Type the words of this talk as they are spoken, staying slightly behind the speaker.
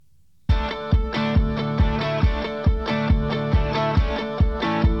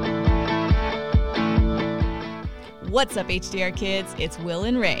What's up, HDR kids? It's Will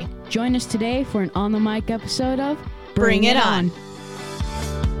and Ray. Join us today for an On the Mic episode of Bring It On.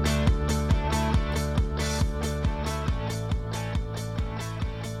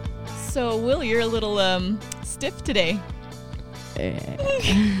 So, Will, you're a little stiff today.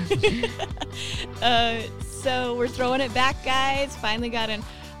 So we're throwing it back, guys. Finally got an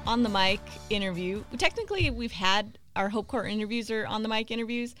On the Mic interview. We've had our Hope Corps interviews or On the Mic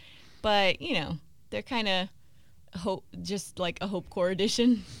interviews, but, you know, they're kind of just like a Hope Corps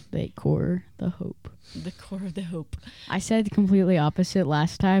edition. The core, the hope. The core of the hope. I said completely opposite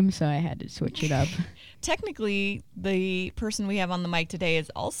last time, so I had to switch it up. Technically, the person we have on the mic today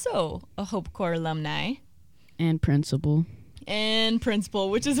is also a Hope Corps alumni. And principal. And principal,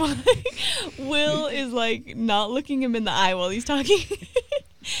 which is why Will is like not looking him in the eye while he's talking.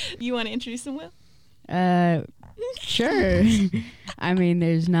 You want to introduce him, Will? Sure. I mean,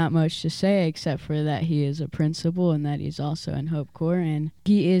 there's not much to say except for that he is a principal and that he's also in Hope Corps. And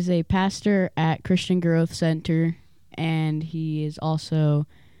he is a pastor at Christian Growth Center. And he is also,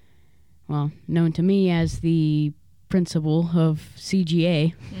 well, known to me as the principal of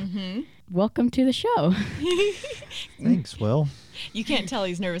CGA. Mm-hmm. Welcome to the show. Thanks, Will. You can't tell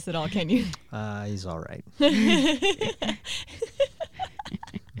he's nervous at all, can you? He's all right.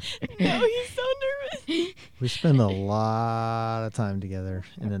 No, he's so nervous. We spend a lot of time together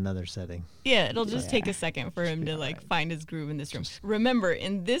in another setting. Yeah, it'll just take a second for him to find his groove in this room. Remember,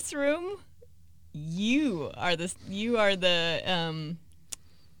 in this room, you are the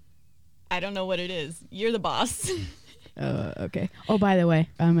I don't know what it is. You're the boss. Okay. Oh, by the way,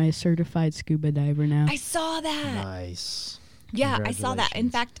 I'm a certified scuba diver now. I saw that. Nice. Yeah, I saw that.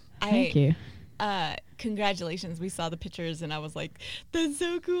 In fact, Thank you. Congratulations. We saw the pictures and I was like, that's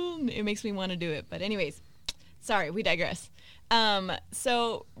so cool. It makes me want to do it. But anyways, sorry, we digress.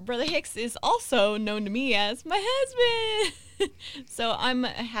 So Brother Hicks is also known to me as my husband. So I'm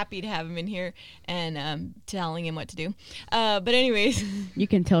happy to have him in here and telling him what to do. But anyways. You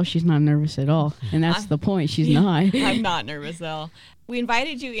can tell she's not nervous at all. And that's the point. She's not. I'm not nervous at all. We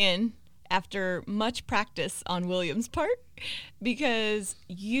invited you in after much practice on William's part because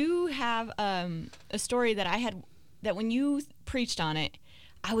you have a story that I had that when you preached on it,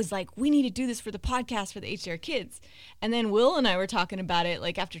 I was like, we need to do this for the podcast for the HDR kids. And then Will and I were talking about it,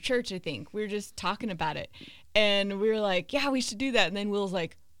 like after church, I think. We were just talking about it. And we were like, yeah, we should do that. And then Will's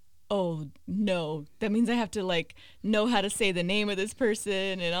like, oh, no. That means I have to, know how to say the name of this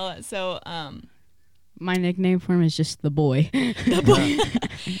person and all that. So, my nickname for him is just the boy. The boy.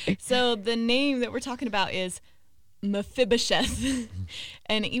 So the name that we're talking about is Mephibosheth.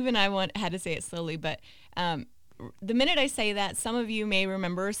 And even I had to say it slowly, but the minute I say that, some of you may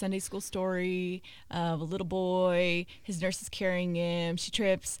remember a Sunday school story of a little boy. His nurse is carrying him. She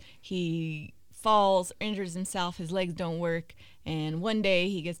trips. He falls, injures himself. His legs don't work. And one day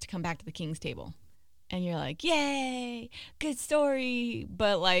he gets to come back to the king's table. And you're like, yay, good story.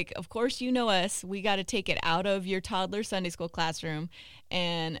 But of course, you know us. We got to take it out of your toddler Sunday school classroom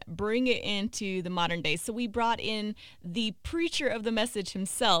and bring it into the modern day. So we brought in the preacher of the message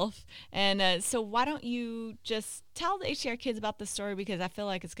himself. And so why don't you just tell the HDR kids about the story, because I feel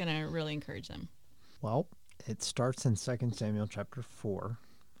like it's going to really encourage them. Well, it starts in 2 Samuel chapter 4.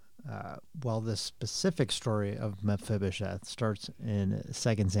 Well, the specific story of Mephibosheth starts in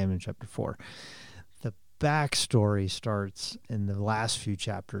 2 Samuel chapter 4. Backstory starts in the last few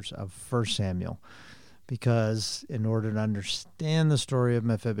chapters of 1 Samuel, because in order to understand the story of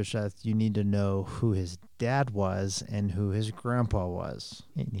Mephibosheth, you need to know who his dad was and who his grandpa was.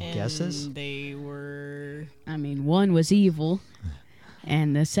 Any guesses? They were... one was evil,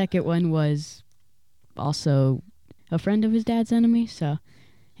 and the second one was also a friend of his dad's enemy, and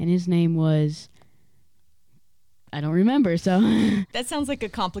his name was... I don't remember, so... That sounds like a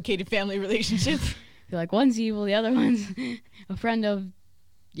complicated family relationship. One's evil, the other one's a friend of,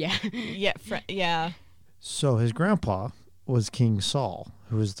 yeah. Yeah. So his grandpa was King Saul,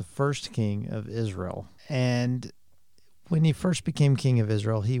 who was the first king of Israel. And when he first became king of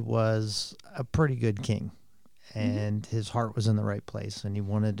Israel, he was a pretty good king. And his heart was in the right place, and he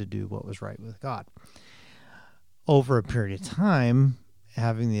wanted to do what was right with God. Over a period of time,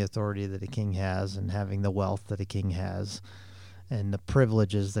 having the authority that a king has and having the wealth that a king has, and the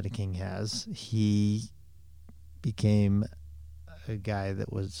privileges that a king has, he became a guy that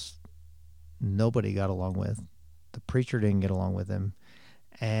nobody got along with. The preacher didn't get along with him.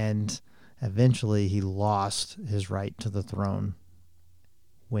 And eventually he lost his right to the throne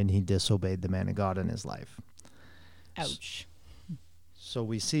when he disobeyed the man of God in his life. Ouch. So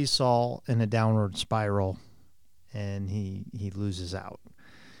we see Saul in a downward spiral, and he loses out.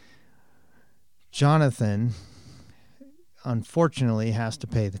 Jonathan unfortunately has to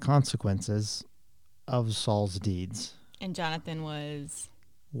pay the consequences of Saul's deeds. And Jonathan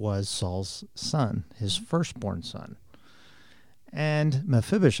Was Saul's son, his firstborn son. And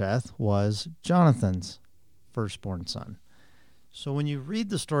Mephibosheth was Jonathan's firstborn son. So when you read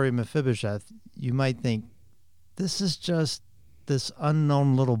the story of Mephibosheth, you might think, this is just this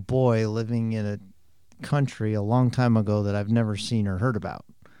unknown little boy living in a country a long time ago that I've never seen or heard about.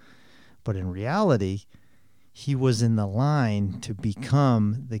 But in reality, he was in the line to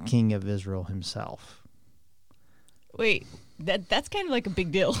become the king of Israel himself. Wait, that's kind of like a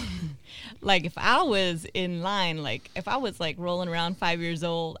big deal. Like if I was in line, like if I was like rolling around 5 years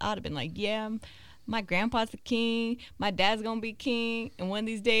old, I'd have been like, yeah, my grandpa's the king, my dad's gonna be king, and one of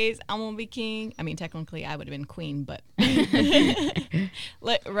these days I'm gonna be king. I mean, technically I would have been queen, but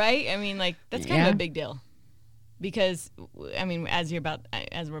right? I mean, like that's kind of a big deal because I mean, as we're about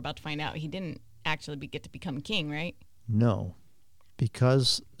to find out, he didn't actually get to become king, right? No,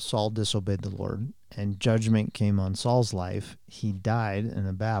 because Saul disobeyed the Lord and judgment came on Saul's life, he died in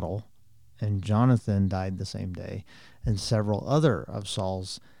a battle, and Jonathan died the same day, and several other of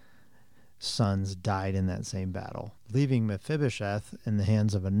Saul's sons died in that same battle, leaving Mephibosheth in the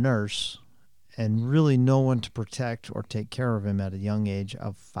hands of a nurse and really no one to protect or take care of him at a young age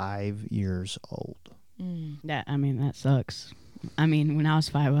of 5 years old. That sucks. I mean, when I was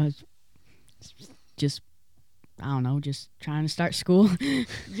 5, I was just, I don't know, just trying to start school.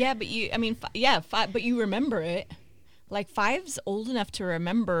 Yeah, but but you remember it. Like 5's old enough to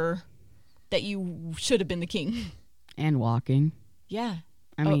remember that you should have been the king. And walking. Yeah.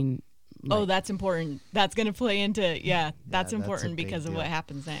 I mean... Like, that's important. That's going to play into, that's important that's because of what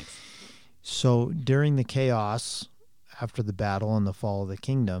happens next. So during the chaos after the battle and the fall of the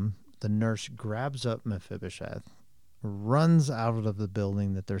kingdom, the nurse grabs up Mephibosheth, runs out of the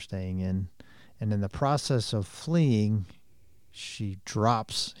building that they're staying in, and in the process of fleeing, she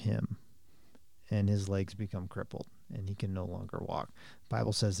drops him, and his legs become crippled, and he can no longer walk. The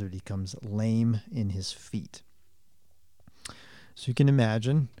Bible says that he becomes lame in his feet. So you can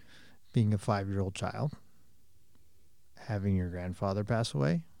imagine being a 5-year-old child, having your grandfather pass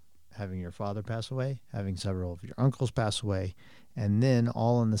away, having your father pass away, having several of your uncles pass away, and then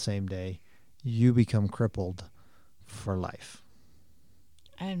all in the same day, you become crippled for life.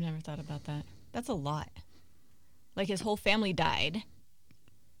 I've never thought about that. That's a lot. Like his whole family died,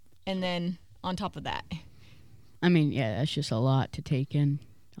 and then on top of that. I mean, yeah, that's just a lot to take in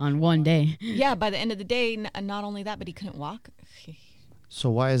on one day. Yeah, by the end of the day, not only that, but he couldn't walk. So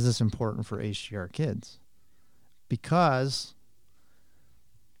why is this important for HGR kids? Because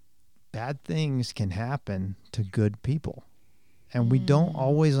bad things can happen to good people. And we don't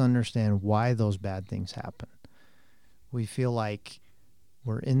always understand why those bad things happen. We feel like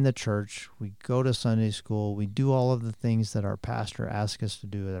we're in the church, we go to Sunday school, we do all of the things that our pastor asks us to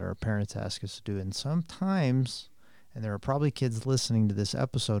do, that our parents ask us to do. And sometimes, and there are probably kids listening to this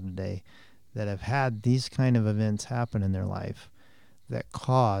episode today that have had these kind of events happen in their life that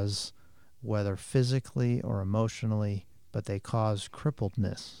cause, whether physically or emotionally, but they cause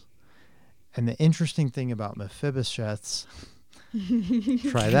crippledness. And the interesting thing about Mephibosheth's,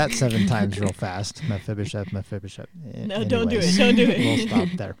 try that 7 times real fast, Mephibosheth. No, don't do it. We'll stop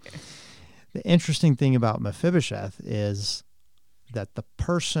there. The interesting thing about Mephibosheth is that the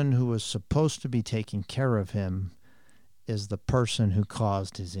person who was supposed to be taking care of him is the person who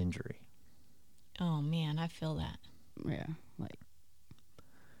caused his injury. Oh man, I feel that. Yeah, like.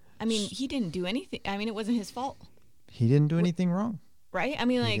 I mean, he didn't do anything. I mean, it wasn't his fault. He didn't do anything wrong. Right? I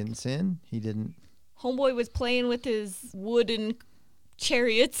mean, he didn't sin. He didn't. Homeboy was playing with his wooden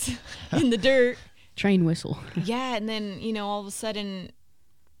chariots in the dirt. Train whistle. Yeah, and then, all of a sudden,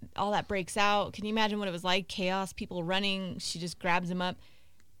 all that breaks out. Can you imagine what it was like? Chaos, people running. She just grabs him up,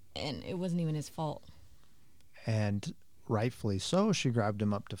 and it wasn't even his fault. And rightfully so, she grabbed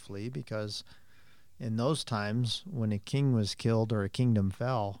him up to flee, because in those times, when a king was killed or a kingdom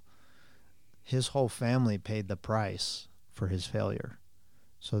fell, his whole family paid the price for his failure.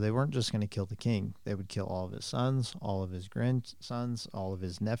 So they weren't just going to kill the king. They would kill all of his sons, all of his grandsons, all of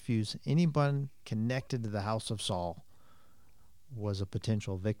his nephews. Anyone connected to the house of Saul was a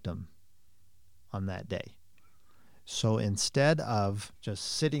potential victim on that day. So instead of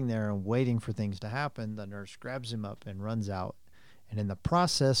just sitting there and waiting for things to happen, the nurse grabs him up and runs out. And in the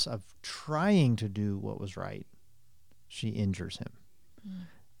process of trying to do what was right, she injures him.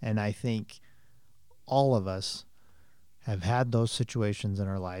 And I think all of us have had those situations in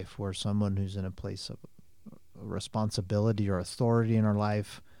our life where someone who's in a place of responsibility or authority in our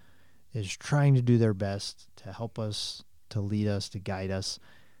life is trying to do their best to help us, to lead us, to guide us,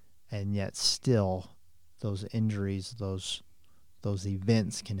 and yet still those injuries, those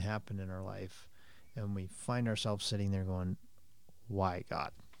events can happen in our life, and we find ourselves sitting there going, why,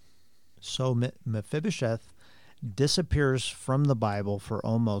 God? So Mephibosheth disappears from the Bible for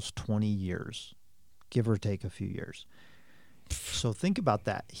almost 20 years, give or take a few years. So think about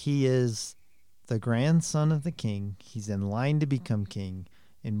that. He is the grandson of the king. He's in line to become king.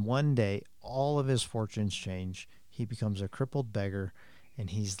 And one day, all of his fortunes change. He becomes a crippled beggar, and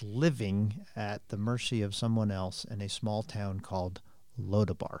he's living at the mercy of someone else in a small town called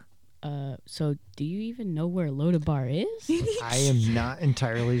Lodabar. So do you even know where Lodabar is? I am not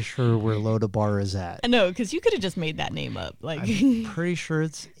entirely sure where Lodabar is at. No, because you could have just made that name up. Like, I'm pretty sure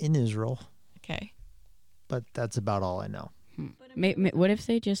it's in Israel, okay. but that's about all I know. What if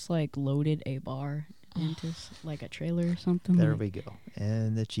they just like loaded a bar into like a trailer or something? There like? we go.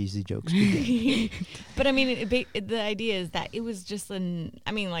 And the cheesy jokes begin. But I mean, the idea is that it was just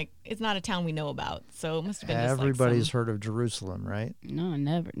it's not a town we know about, so it must have been Everybody's just like heard of Jerusalem, right? No,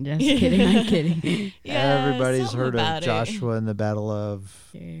 never. Just kidding. I'm kidding. yeah, Everybody's something heard of about it. Joshua and the Battle of...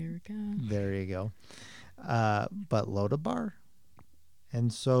 Jericho. There you go. But Lodabar?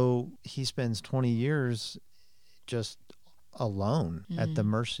 And so he spends 20 years just alone at the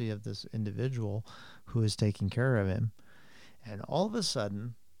mercy of this individual who is taking care of him. And all of a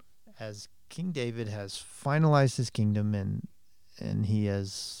sudden, as King David has finalized his kingdom and he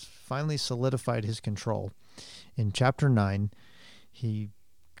has finally solidified his control, in chapter 9, he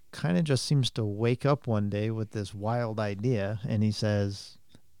kind of just seems to wake up one day with this wild idea, and he says,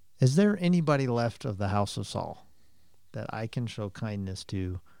 is there anybody left of the house of Saul that I can show kindness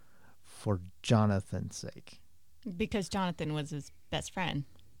to for Jonathan's sake? Because Jonathan was his best friend.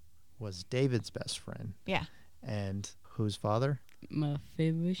 Was David's best friend. Yeah. And whose father?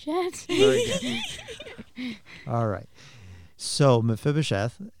 Mephibosheth. Very good. All right. So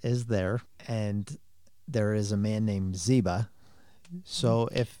Mephibosheth is there, and there is a man named Ziba. So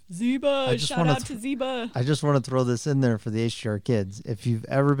if Ziba, shout out to Ziba. I just want to throw this in there for the HGR kids. If you've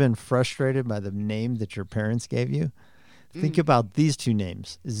ever been frustrated by the name that your parents gave you, think about these two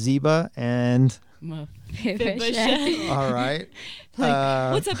names, Ziba and... Mephibosheth. All right.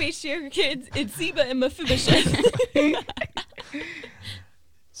 What's up, HGR kids? It's Ziba and Mephibosheth.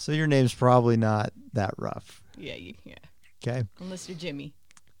 So your name's probably not that rough. yeah. Okay. Unless you're Jimmy.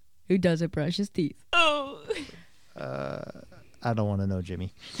 Who doesn't brush his teeth? Oh. I don't want to know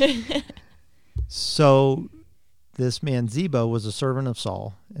Jimmy. So this man Ziba was a servant of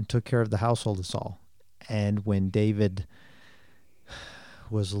Saul and took care of the household of Saul. And when David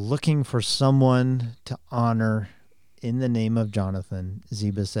was looking for someone to honor in the name of Jonathan,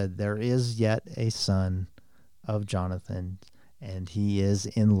 Ziba said, there is yet a son of Jonathan, and he is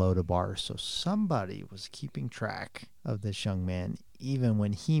in Lodabar. So somebody was keeping track of this young man, even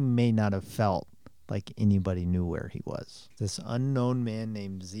when he may not have felt like anybody knew where he was. This unknown man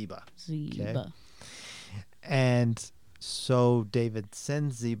named Ziba. Ziba. And so David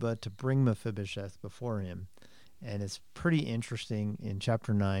sends Ziba to bring Mephibosheth before him. And it's pretty interesting in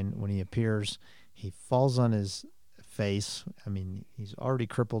chapter 9 when he appears, he falls on his face. I mean, he's already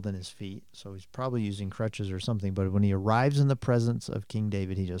crippled in his feet, so he's probably using crutches or something. But when he arrives in the presence of King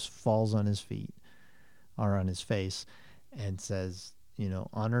David, he just falls on his feet or on his face and says,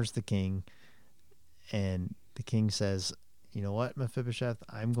 honors the king. And the king says, you know what, Mephibosheth,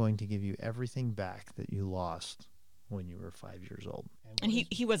 I'm going to give you everything back that you lost when you were 5 years old. And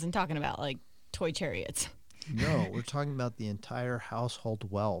he wasn't talking about like toy chariots. No, we're talking about the entire household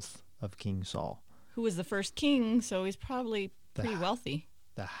wealth of King Saul. Who was the first king, so he's probably pretty wealthy.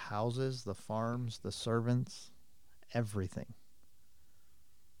 The houses, the farms, the servants, everything.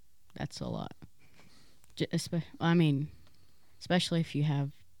 That's a lot. Especially if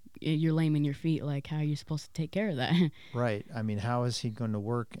you're lame in your feet, like how are you supposed to take care of that? Right. I mean, how is he going to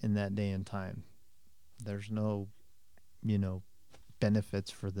work in that day and time? There's no,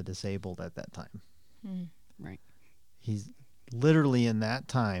 benefits for the disabled at that time. Right. He's literally in that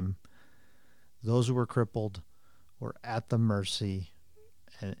time, those who were crippled were at the mercy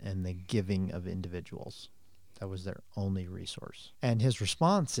and the giving of individuals. That was their only resource. And his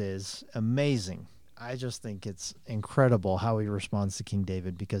response is amazing. I just think it's incredible how he responds to King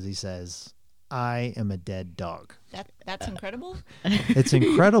David, because he says, I am a dead dog. That's incredible. It's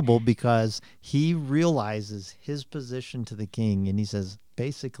incredible because he realizes his position to the king, and he says,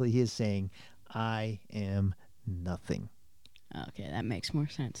 basically he is saying, I am nothing. Okay, that makes more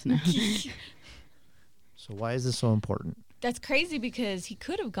sense now. So why is this so important? That's crazy, because he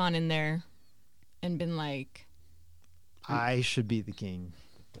could have gone in there and been like, I should be the king,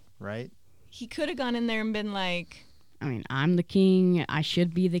 right? he could have gone in there and been like, I mean, I'm the king. I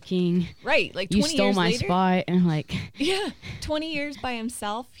should be the king. Right. Like 20 You stole years my later, spot. And like, Yeah. 20 years by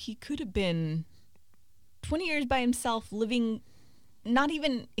himself. He could have been 20 years by himself living not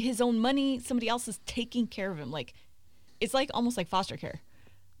even his own money. Somebody else is taking care of him. Like, it's like almost like foster care.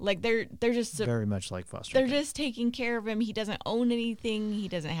 Like they're just Very much like foster they're care. just taking care of him. He doesn't own anything. He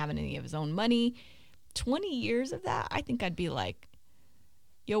doesn't have any of his own money. 20 years of that, I think I'd be like,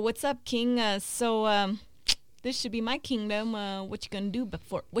 yo, what's up, king? This should be my kingdom. What you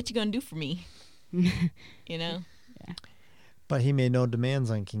gonna do for me? You know? But he made no demands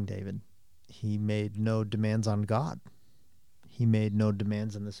on King David. He made no demands on God. He made no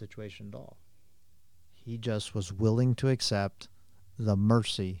demands in the situation at all. He just was willing to accept the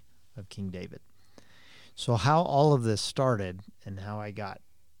mercy of King David. So how all of this started and how I got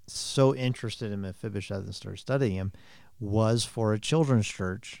so interested in Mephibosheth and started studying him was for a children's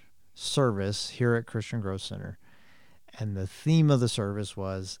church service here at Christian Growth Center. And the theme of the service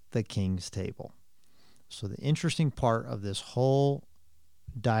was the King's Table. So the interesting part of this whole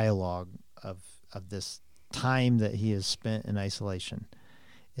dialogue of this time that he has spent in isolation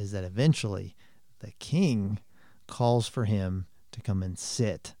is that eventually the king calls for him to come and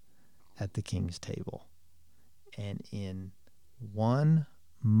sit at the king's table. And in one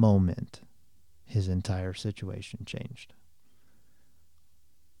moment, his entire situation changed.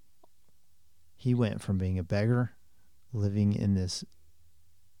 He went from being a beggar, living in this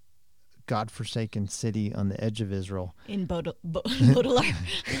godforsaken city on the edge of Israel. In Lodabar.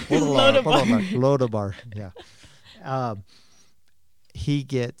 Lodabar, yeah. He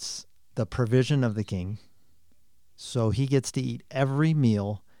gets the provision of the king, so he gets to eat every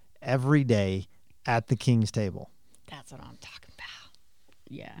meal, every day at the king's table. That's what I'm talking about.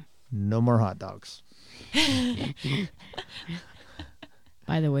 yeah. No more hot dogs.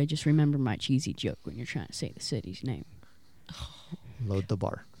 By the way, just remember my cheesy joke when you're trying to say the city's name.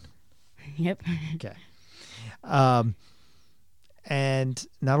 Lodabar. Yep. Okay. And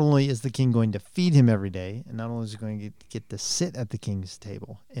not only is the king going to feed him every day, and not only is he going to get to sit at the king's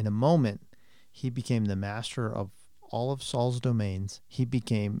table, in a moment, he became the master of all of Saul's domains. He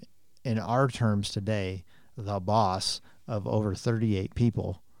became, in our terms today, the boss of over 38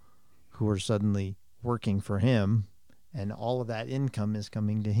 people who are suddenly working for him, and all of that income is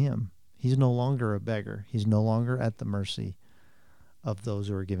coming to him. He's no longer a beggar. He's no longer at the mercy of those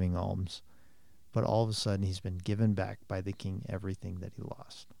who are giving alms. But all of a sudden, he's been given back by the king everything that he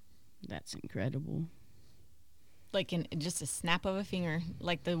lost. That's incredible. Like in just a snap of a finger.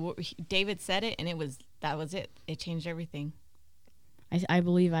 Like David said it, and that was it. It changed everything. I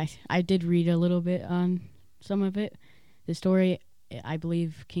believe I did read a little bit on some of it. The story, I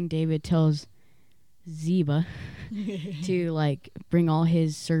believe King David tells Ziba to like bring all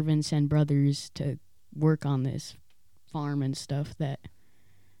his servants and brothers to work on this farm and stuff that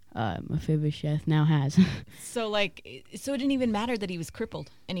Mephibosheth now has. So it didn't even matter that he was crippled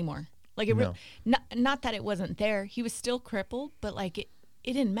anymore. Like No. not that it wasn't there. He was still crippled, but like it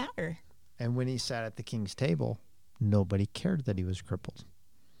didn't matter. And when he sat at the king's table, nobody cared that he was crippled.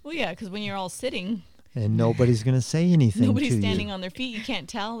 Well, yeah, because when you're all sitting, And nobody's going to say anything nobody's to standing you. on their feet. You can't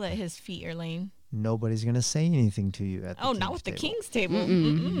tell that his feet are lame. Nobody's going to say anything to you at the Oh, king's not with the table. king's table.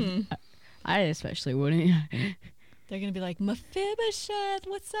 Mm-mm. I especially wouldn't. They're gonna be like, Mephibosheth,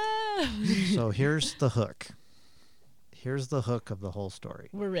 what's up? So here's the hook. Here's the hook of the whole story.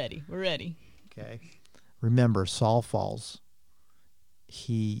 We're ready. We're ready. Okay. Remember, Saul falls.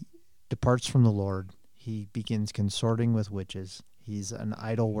 He departs from the Lord. He begins consorting with witches. He's an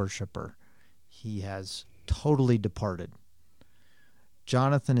idol worshiper. He has totally departed.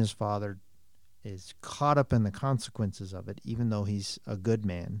 Jonathan, his father, is caught up in the consequences of it, even though he's a good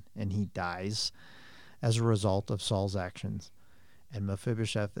man, and he dies as a result of Saul's actions. And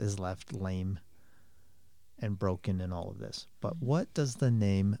Mephibosheth is left lame and broken in all of this. But what does the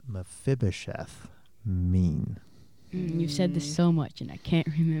name Mephibosheth mean? You've said this so much, and I can't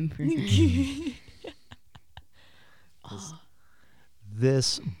remember.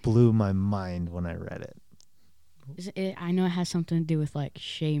 This blew my mind when I read it. I know it has something to do with like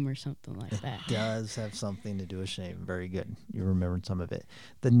shame or something like that. Does have something to do with shame. Very good. You remembered some of it.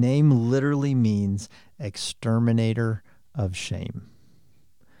 The name literally means exterminator of shame.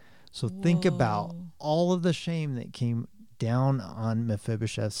 So think about Whoa. all of the shame that came down on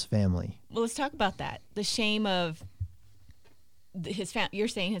Mephibosheth's family. Well, let's talk about that. The shame of his family. You're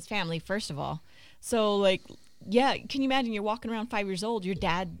saying his family, first of all. So, like, yeah, can you imagine you're walking around 5 years old, your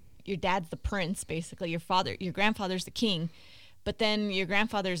dad's the prince, basically. Your grandfather's the king, but then your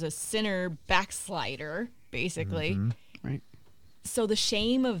grandfather's a sinner backslider, basically. Mm-hmm. Right. so the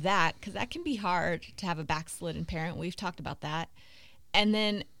shame of that, because that can be hard to have a backslidden parent. We've talked about that. And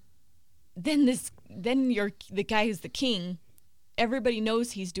then you're the guy who's the king. Everybody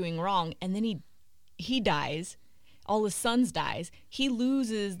knows he's doing wrong, and then he dies. All his sons dies. He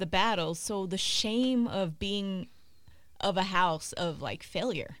loses the battle. So the shame of being of a house of like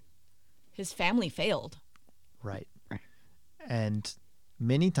failure. His family failed. Right. And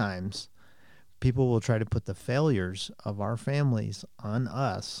many times people will try to put the failures of our families on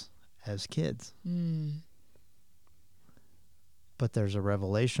us as kids. But there's a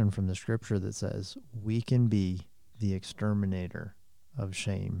revelation from the scripture that says we can be the exterminator of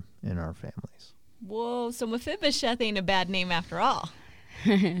shame in our families. Whoa, so Mephibosheth ain't a bad name after all.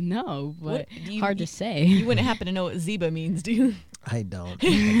 No, but hard to say. You wouldn't happen to know what Zeba means, do you? I don't. I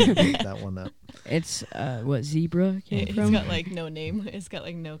didn't make that one up. It's what zebra came It's from. got like no name. It's got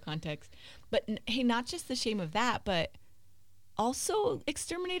like no context. But hey, not just the shame of that, but also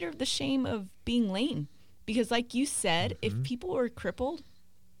exterminator of the shame of being lame. Because like you said, if people were crippled,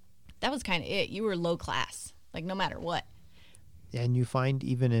 that was kind of it. You were low class, like no matter what. And you find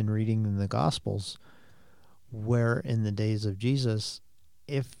even in reading in the Gospels, where in the days of Jesus,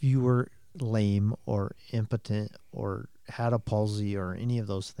 if you were lame or impotent or had a palsy or any of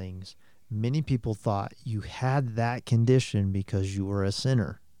those things, many people thought you had that condition because you were a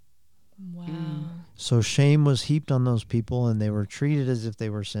sinner. Wow. So shame was heaped on those people, and they were treated as if they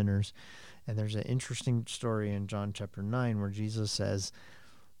were sinners. And there's an interesting story in John chapter 9 where Jesus says,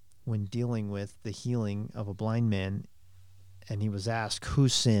 when dealing with the healing of a blind man, and he was asked, who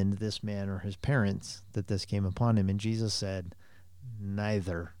sinned, this man or his parents, that this came upon him? And Jesus said,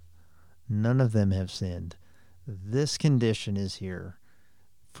 neither. None of them have sinned. This condition is here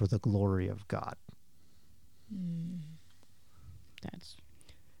for the glory of God. That's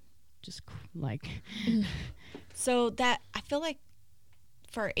just like... So that, I feel like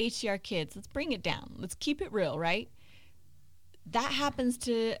for our HCR kids, let's bring it down. Let's keep it real, right? That happens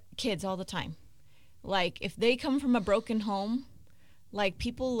to kids all the time. Like, if they come from a broken home, like,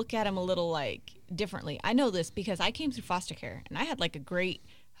 people look at them a little, like, differently. I know this because I came through foster care, and I had, like, a great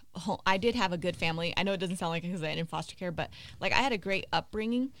home. I did have a good family. I know it doesn't sound like it because I had in foster care, but, like, I had a great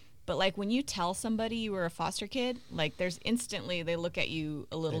upbringing. But, like, when you tell somebody you were a foster kid, like, there's instantly, they look at you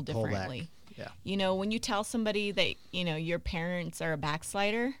a little They pull back. differently. Yeah. You know, when you tell somebody that, you know, your parents are a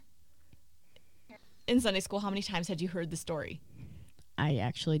backslider, in Sunday school, how many times had you heard the story? I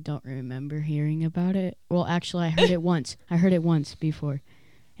actually don't remember hearing about it. Well, actually, I heard it once. I heard it once before.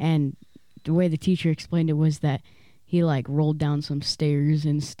 And the way the teacher explained it was that he, like, rolled down some stairs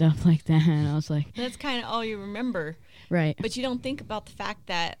and stuff like that. And I was like... That's kind of all you remember. Right. But you don't think about the fact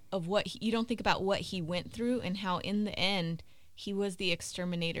that of what you don't think about what he went through and how in the end he was the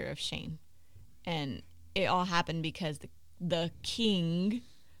exterminator of shame. And it all happened because the king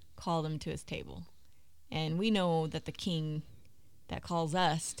called him to his table. And we know that the king that calls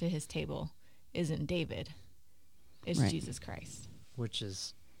us to his table isn't David. It's Right. Jesus Christ. Which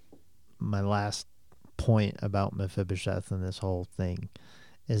is my last point about Mephibosheth and this whole thing,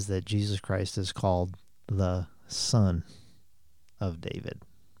 is that Jesus Christ is called the Son of David.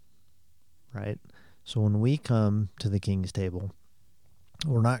 Right? So when we come to the king's table,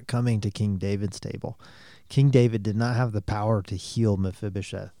 we're not coming to King David's table. King David did not have the power to heal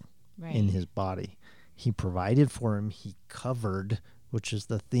Mephibosheth in his body. He provided for him. He covered, which is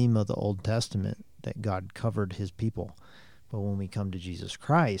the theme of the Old Testament, that God covered his people. But when we come to Jesus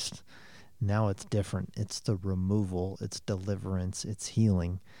Christ, now it's different. It's the removal, it's deliverance, it's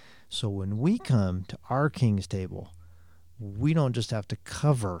healing. So when we come to our king's table, we don't just have to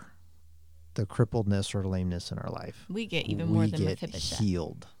cover the crippledness or lameness in our life. We get even more than We Mephibosheth. get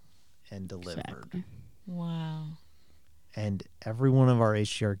healed and delivered. Exactly. Wow. And every one of our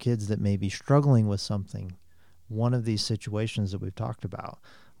HCR kids that may be struggling with something, one of these situations that we've talked about,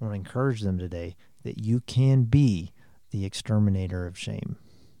 I want to encourage them today that you can be the exterminator of shame.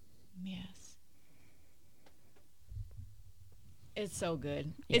 Yes. It's so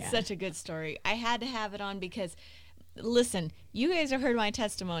good. It's Yeah. such a good story. I had to have it on because, listen, you guys have heard my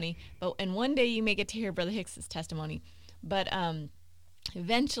testimony, and one day you may get to hear Brother Hicks's testimony. But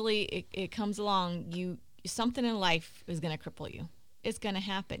eventually it comes along. Something in life is going to cripple you. It's going to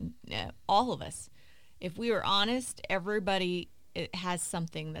happen. All of us. If we were honest, everybody has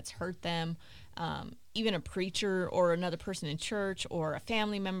something that's hurt them. Even a preacher or another person in church or a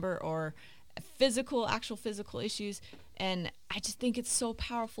family member or actual physical issues. And I just think it's so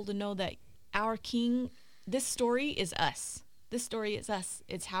powerful to know that our King, this story is us. This story is us.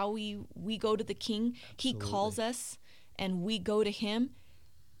 It's how we go to the King. He calls us and we go to him,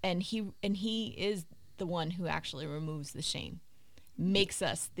 and he is the one who actually removes the shame. makes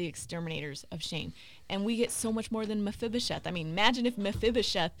us the exterminators of shame. And we get so much more than Mephibosheth. I mean, imagine if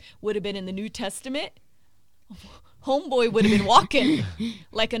Mephibosheth would have been in the New Testament. Homeboy would have been walking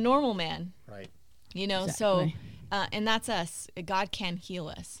like a normal man. Right. You know, Exactly. so, and that's us. God can heal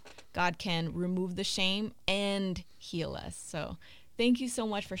us. God can remove the shame and heal us. So thank you so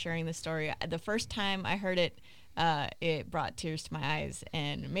much for sharing this story. The first time I heard it, it brought tears to my eyes,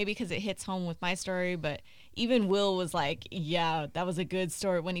 and maybe because it hits home with my story, but even Will was like, yeah, that was a good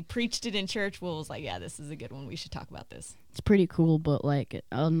story. When he preached it in church, Will was like, yeah, this is a good one. We should talk about this. It's pretty cool, but like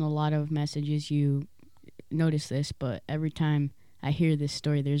on a lot of messages you notice this, but every time I hear this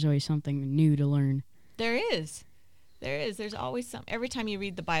story, there's always something new to learn. There is. There's always some. Every time you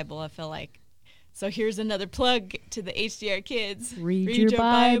read the Bible, I feel like. So here's another plug to the HDR kids. Read your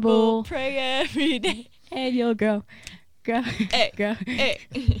Bible. Pray every day. And you'll grow. Hey, Grow.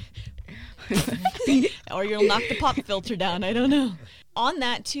 hey. Or you'll knock the pop filter down. I don't know. On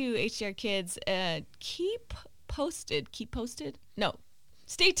that too, HDR kids, keep posted. No,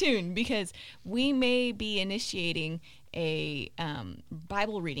 stay tuned, because we may be initiating a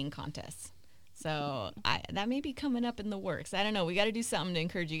Bible reading contest. So that may be coming up in the works. I don't know. We got to do something to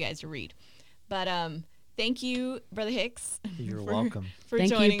encourage you guys to read. But thank you, Brother Hicks. You're welcome. For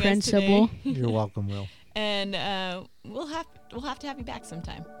Thank joining you, Principal. us today. You're welcome, Will. And we'll have to have you back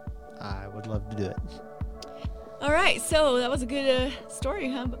sometime. I would love to do it. All right. So that was a good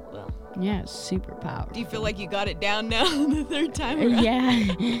story, huh? But, well, Yeah, it's super powerful. do you feel like you got it down now the third time around?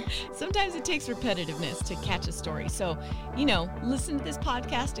 Yeah. Sometimes it takes repetitiveness to catch a story. So, you know, listen to this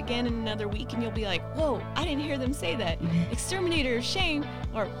podcast again in another week and you'll be like, whoa, I didn't hear them say that. Exterminator of shame.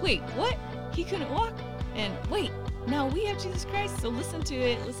 Or wait, what? He couldn't walk? And wait, now we have Jesus Christ. So listen to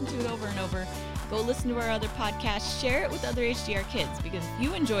it over and over. Go listen to our other podcasts. Share it with other HDR kids, because if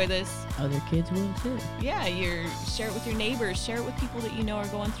you enjoy this, Other kids will too. yeah, share it with your neighbors. Share it with people that you know are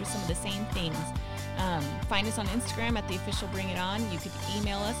going through some of the same things. Find us on Instagram at @theofficialbringIton. You could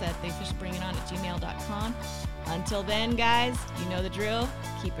email us at theofficialbringiton@gmail.com. Until then, guys, you know the drill.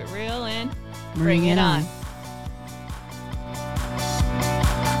 Keep it real and bring it on.